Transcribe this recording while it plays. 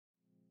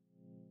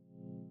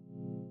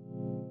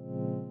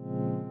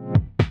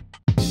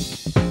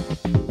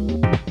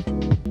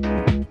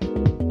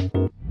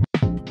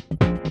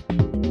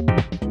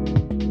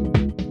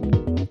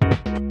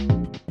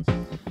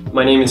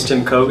My name is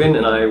Tim Kogan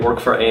and I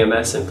work for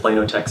AMS in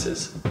Plano,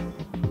 Texas.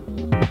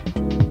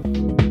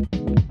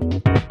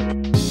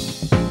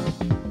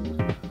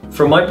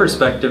 From my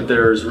perspective,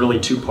 there's really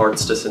two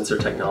parts to sensor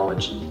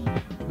technology.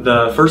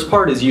 The first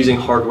part is using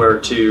hardware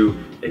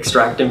to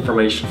extract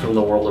information from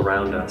the world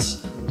around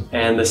us.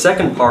 And the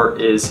second part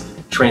is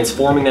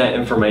transforming that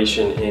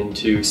information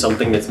into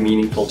something that's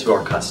meaningful to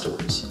our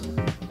customers.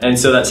 And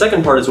so that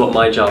second part is what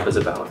my job is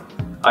about.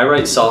 I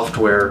write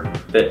software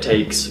that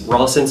takes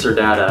raw sensor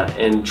data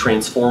and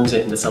transforms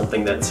it into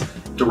something that's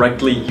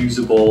directly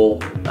usable,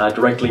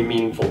 directly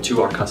meaningful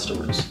to our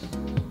customers.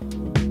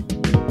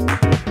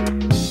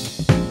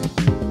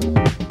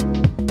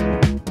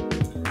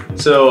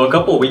 So a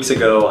couple of weeks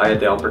ago, I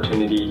had the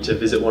opportunity to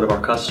visit one of our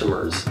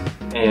customers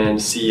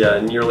and see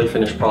a nearly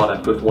finished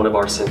product with one of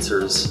our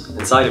sensors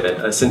inside of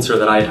it, a sensor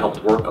that I had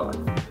helped work on.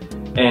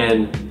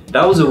 And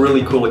that was a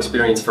really cool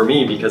experience for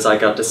me because I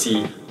got to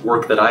see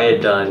work that I had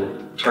done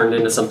turned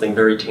into something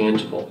very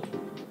tangible.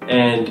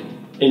 And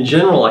in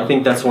general, I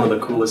think that's one of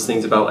the coolest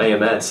things about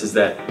AMS is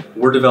that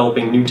we're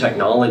developing new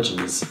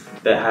technologies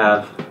that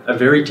have a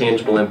very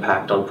tangible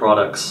impact on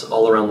products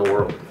all around the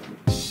world.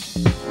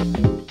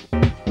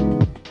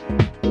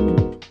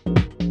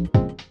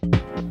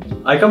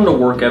 I come to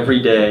work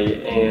every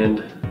day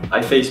and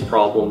I face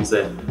problems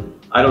that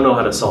I don't know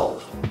how to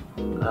solve.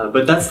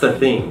 But that's the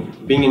thing.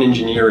 Being an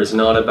engineer is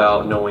not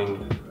about knowing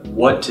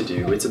what to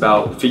do, it's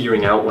about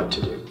figuring out what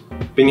to do.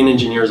 Being an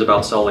engineer is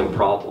about solving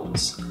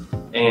problems.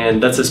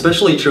 And that's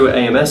especially true at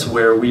AMS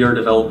where we are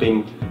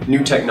developing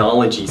new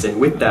technologies, and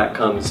with that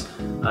comes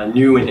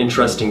new and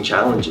interesting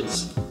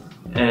challenges.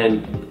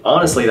 And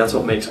honestly, that's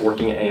what makes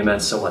working at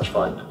AMS so much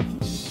fun.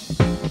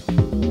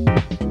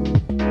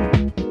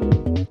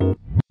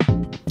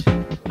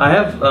 I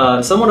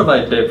have somewhat of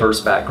a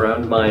diverse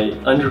background. My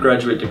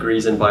undergraduate degree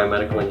is in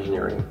biomedical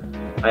engineering.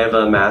 I have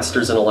a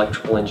master's in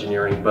electrical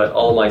engineering, but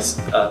all of my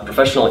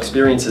professional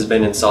experience has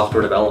been in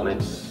software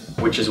development,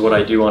 which is what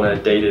I do on a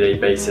day-to-day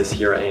basis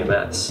here at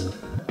AMS.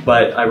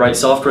 But I write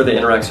software that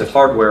interacts with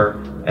hardware,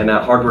 and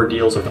that hardware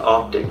deals with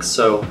optics.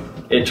 So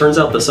it turns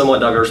out the somewhat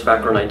diverse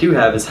background I do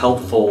have is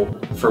helpful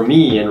for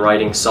me in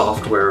writing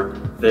software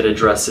that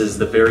addresses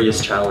the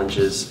various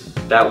challenges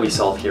that we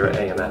solve here at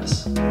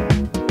AMS.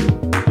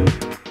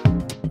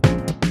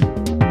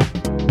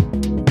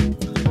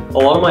 A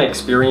lot of my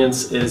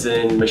experience is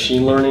in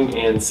machine learning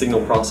and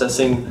signal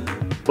processing,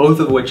 both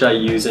of which I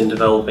use in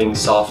developing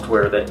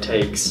software that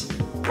takes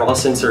raw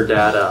sensor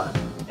data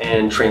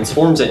and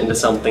transforms it into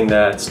something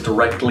that's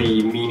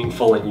directly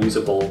meaningful and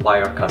usable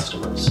by our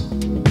customers.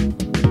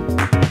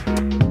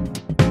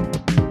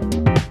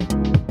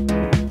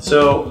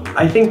 So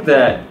I think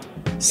that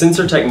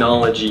sensor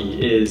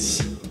technology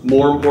is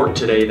more important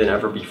today than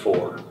ever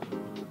before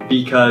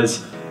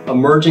because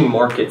emerging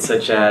markets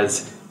such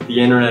as the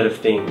Internet of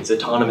Things,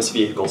 autonomous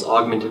vehicles,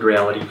 augmented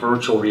reality,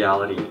 virtual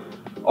reality,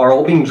 are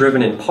all being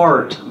driven in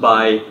part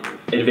by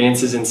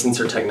advances in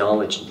sensor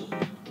technology.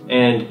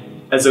 And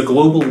as a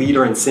global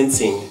leader in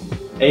sensing,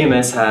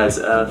 AMS has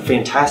a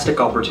fantastic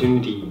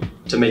opportunity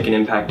to make an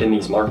impact in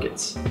these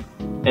markets.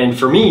 And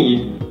for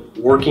me,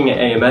 working at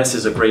AMS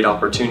is a great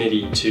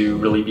opportunity to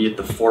really be at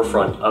the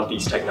forefront of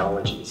these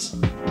technologies.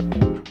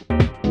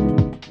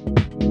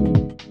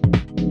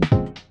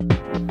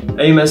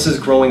 AMS is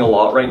growing a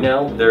lot right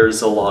now.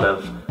 There's a lot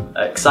of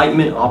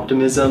excitement,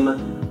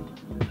 optimism.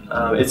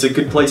 It's a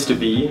good place to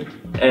be.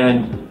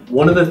 And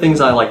one of the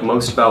things I like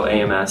most about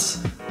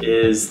AMS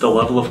is the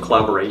level of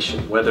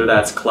collaboration, whether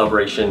that's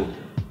collaboration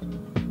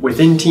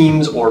within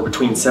teams or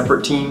between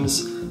separate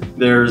teams.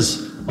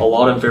 There's a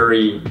lot of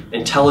very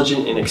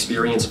intelligent and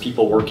experienced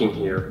people working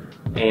here.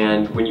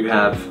 And when you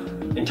have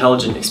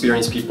intelligent,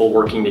 experienced people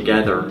working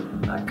together,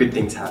 good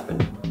things happen.